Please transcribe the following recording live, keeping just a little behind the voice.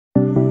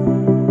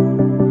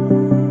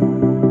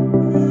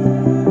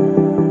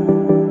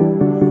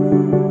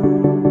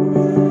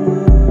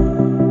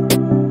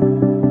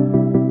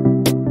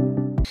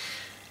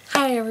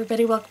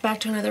welcome back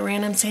to another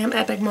Random Sam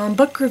Epic Mom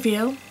book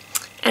review.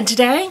 And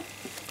today,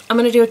 I'm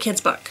going to do a kid's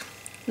book.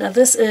 Now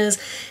this is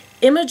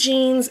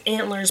Imogene's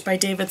Antlers by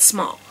David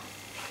Small.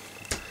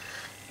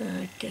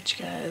 Get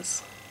you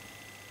guys.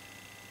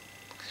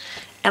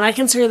 And I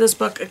consider this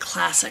book a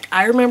classic.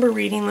 I remember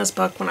reading this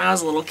book when I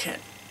was a little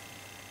kid.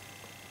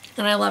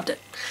 And I loved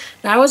it.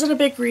 Now I wasn't a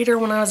big reader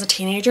when I was a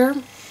teenager.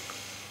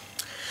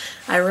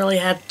 I really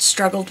had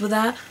struggled with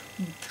that.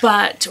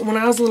 But when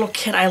I was a little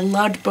kid, I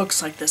loved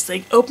books like this.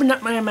 They opened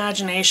up my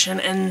imagination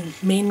and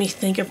made me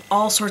think of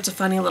all sorts of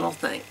funny little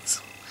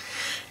things.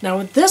 Now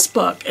with this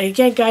book,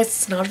 again guys,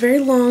 it's not a very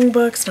long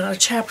book, it's not a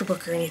chapter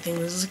book or anything.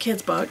 This is a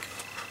kid's book,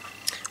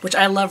 which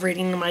I love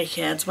reading to my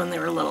kids when they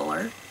were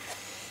littler.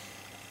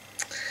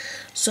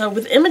 So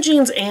with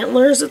Imogene's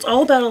Antlers, it's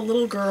all about a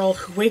little girl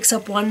who wakes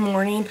up one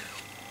morning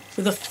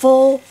with a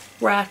full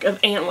rack of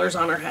antlers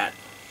on her head.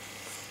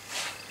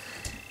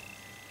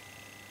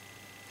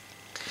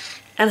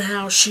 And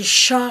how she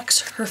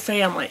shocks her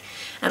family.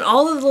 And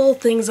all the little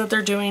things that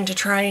they're doing to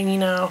try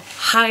and,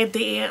 hide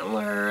the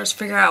antlers,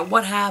 figure out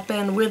what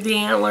happened with the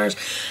antlers,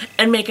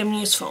 and make them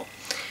useful.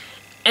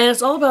 And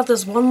it's all about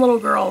this one little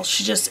girl.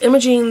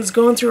 Imogene's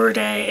going through her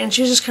day, and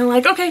she's just kind of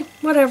like, okay,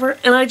 whatever.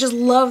 And I just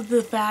love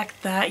the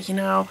fact that,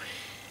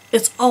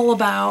 it's all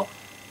about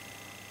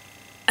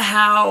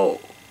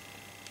how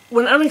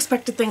when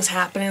unexpected things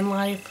happen in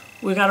life,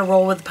 we gotta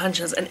roll with the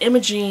punches. And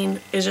Imogene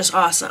is just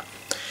awesome.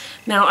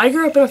 Now, I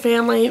grew up in a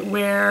family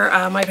where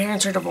my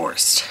parents are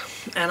divorced,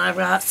 and I've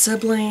got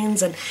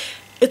siblings, and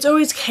it's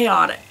always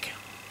chaotic.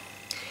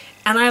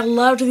 And I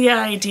loved the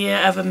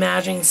idea of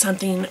imagining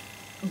something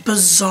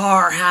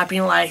bizarre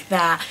happening like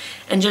that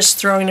and just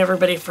throwing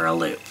everybody for a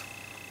loop.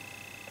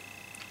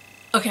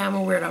 Okay, I'm a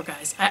weirdo,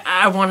 guys.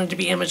 I wanted to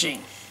be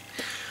Imogene.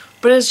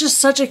 But it's just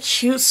such a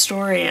cute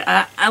story.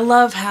 I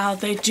love how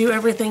they do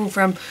everything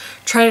from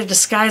try to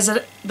disguise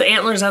the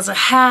antlers as a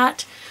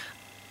hat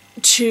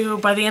to,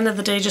 by the end of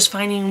the day, just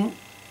finding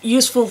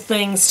useful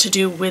things to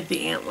do with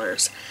the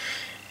antlers.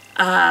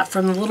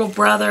 From the little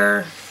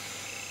brother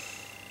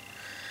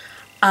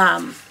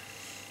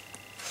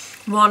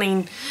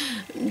wanting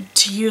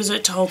to use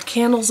it to hold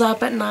candles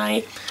up at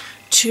night,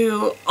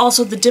 to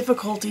also the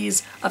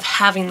difficulties of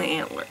having the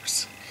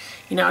antlers.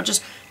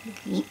 Just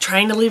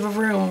trying to leave a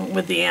room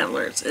with the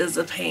antlers is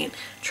a pain.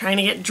 Trying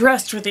to get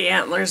dressed with the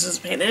antlers is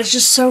a pain. It's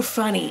just so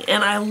funny.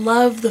 And I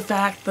love the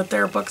fact that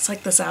there are books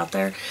like this out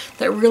there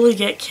that really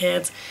get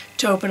kids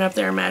to open up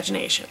their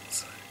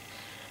imaginations.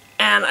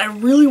 And I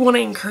really want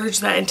to encourage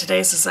that in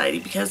today's society,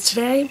 because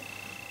today,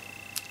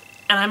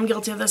 and I'm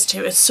guilty of this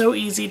too, it's so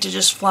easy to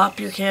just flop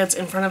your kids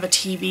in front of a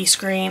TV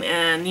screen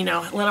and,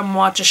 let them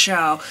watch a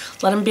show,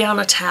 let them be on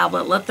a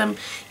tablet, let them,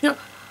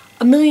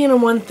 a million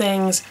and one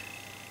things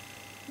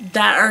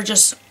that are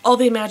just all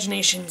the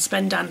imagination's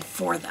been done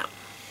for them.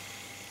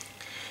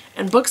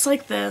 And books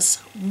like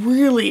this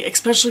really,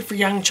 especially for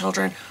young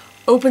children,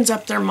 opens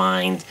up their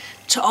mind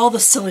to all the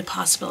silly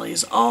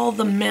possibilities, all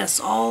the myths,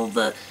 all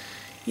the,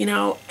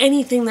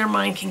 anything their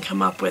mind can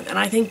come up with. And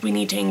I think we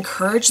need to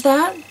encourage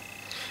that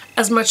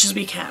as much as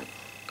we can.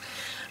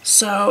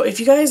 So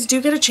if you guys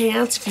do get a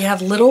chance, if you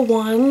have little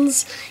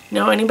ones,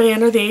 anybody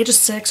under the age of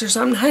 6 or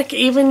something, heck,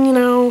 even,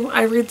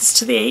 I read this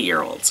to the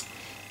 8-year-olds.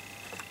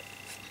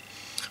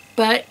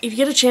 But if you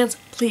get a chance,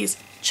 please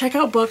check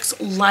out books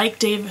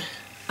like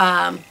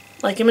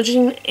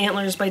Imogene's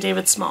Antlers by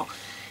David Small.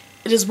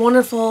 It is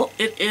wonderful.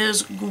 It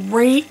is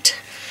great.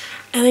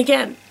 And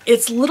again,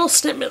 it's little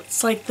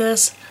snippets like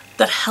this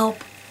that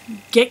help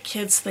get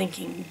kids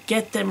thinking,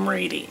 get them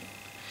reading.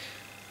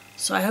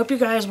 So I hope you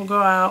guys will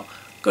go out,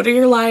 go to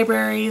your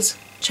libraries,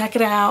 check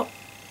it out.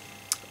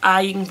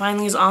 You can find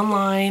these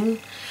online.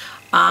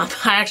 I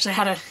actually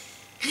had to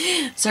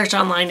search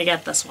online to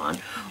get this one.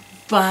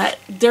 But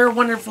they're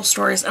wonderful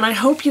stories, and I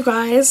hope you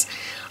guys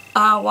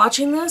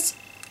watching this,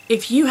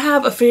 if you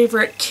have a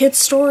favorite kid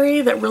story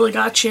that really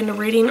got you into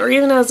reading, or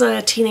even as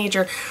a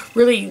teenager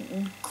really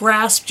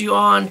grasped you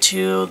on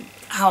to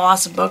how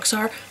awesome books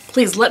are,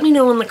 please let me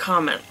know in the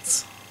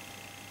comments.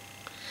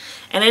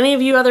 And any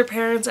of you other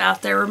parents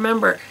out there,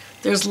 remember,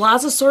 there's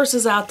lots of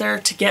sources out there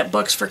to get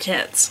books for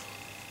kids.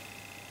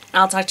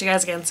 I'll talk to you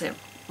guys again soon.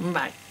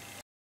 Bye.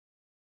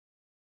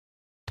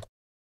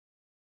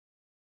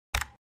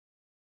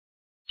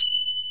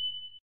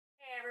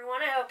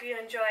 I hope you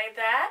enjoyed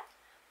that.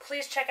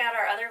 Please check out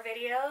our other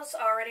videos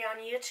already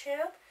on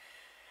YouTube.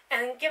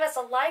 And give us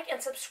a like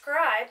and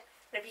subscribe.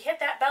 And if you hit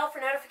that bell for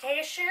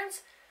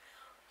notifications,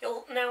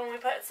 you'll know when we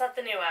put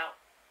something new out.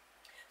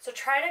 So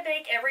try to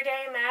make every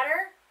day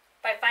matter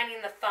by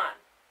finding the fun.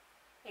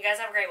 You guys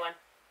have a great one.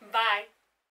 Bye.